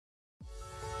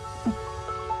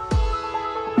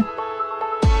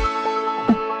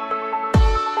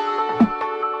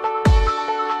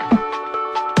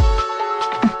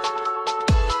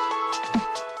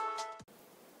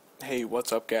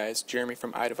What's up guys, Jeremy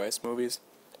from iDevice Movies,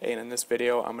 and in this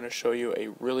video I'm going to show you a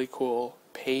really cool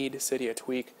paid Cydia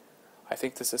tweak. I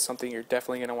think this is something you're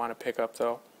definitely going to want to pick up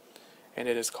though, and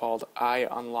it is called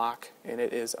iUnlock, and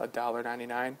it is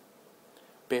 $1.99.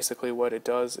 Basically what it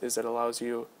does is it allows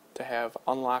you to have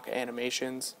unlock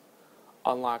animations,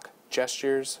 unlock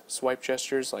gestures, swipe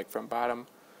gestures like from bottom,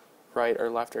 right or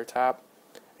left or top,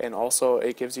 and also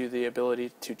it gives you the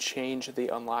ability to change the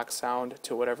unlock sound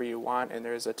to whatever you want, and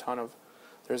there's a ton of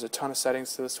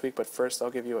settings to this tweak, but first I'll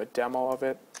give you a demo of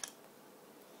it.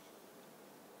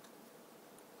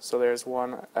 So there's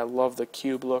one. I love the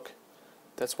cube look.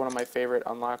 That's one of my favorite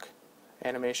unlock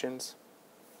animations.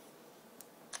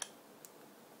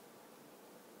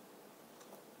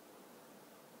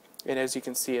 And as you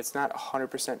can see, it's not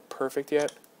 100% perfect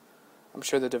yet. I'm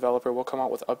sure the developer will come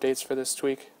out with updates for this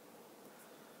tweak.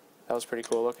 That was pretty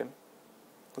cool looking.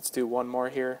 Let's do one more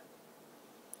here,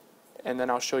 and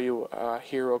then I'll show you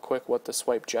here real quick what the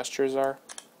swipe gestures are.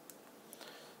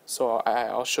 So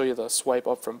I'll show you the swipe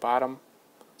up from bottom.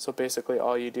 So basically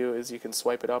all you do is you can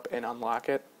swipe it up and unlock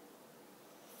it,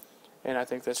 and I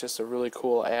think that's just a really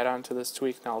cool add-on to this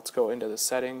tweak. Now let's go into the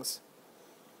settings.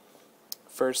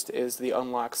 First is the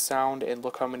unlock sound, and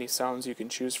look how many sounds you can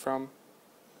choose from.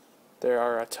 There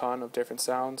are a ton of different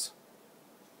sounds.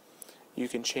 You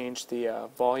can change the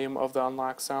volume of the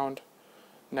unlock sound.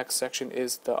 Next section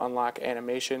is the unlock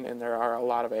animation, and there are a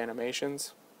lot of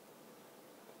animations.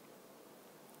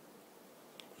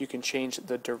 You can change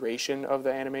the duration of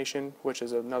the animation, which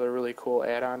is another really cool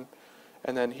add-on.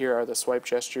 And then here are the swipe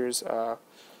gestures.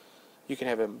 You can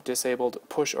have them disabled,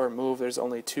 push or move. There's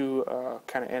only two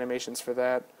kind of animations for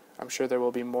that. I'm sure there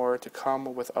will be more to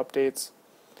come with updates.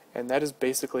 And that is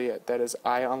basically it. That is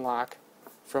iUnlock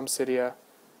from Cydia.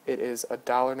 It is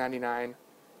 $1.99.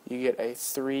 You get a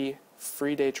 3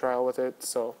 free day trial with it,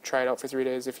 so try it out for 3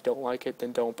 days. If you don't like it,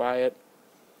 then don't buy it.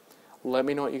 Let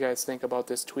me know what you guys think about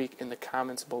this tweak in the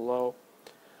comments below.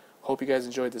 Hope you guys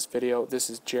enjoyed this video. This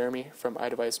is Jeremy from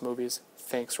iDevice Movies.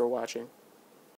 Thanks for watching.